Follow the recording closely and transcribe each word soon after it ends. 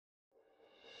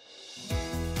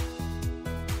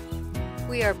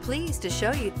We are pleased to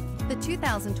show you the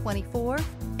 2024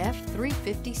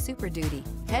 F-350 Super Duty.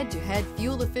 Head-to-head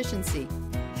fuel efficiency,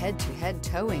 head-to-head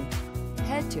towing,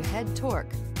 head-to-head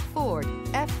torque. Ford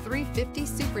F-350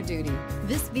 Super Duty.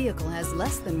 This vehicle has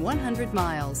less than 100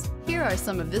 miles. Here are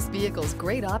some of this vehicle's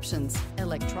great options: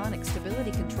 electronic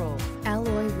stability control,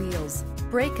 alloy wheels,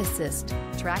 brake assist,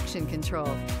 traction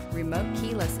control, remote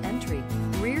keyless entry,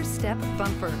 rear step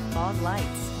bumper, fog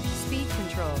lights, speed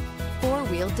control,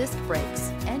 four-wheel disc brakes,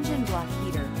 engine block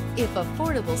heater. If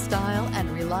affordable style and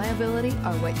reliability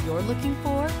are what you're looking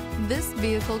for, this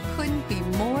vehicle couldn't be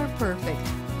more perfect.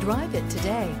 Drive it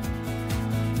today.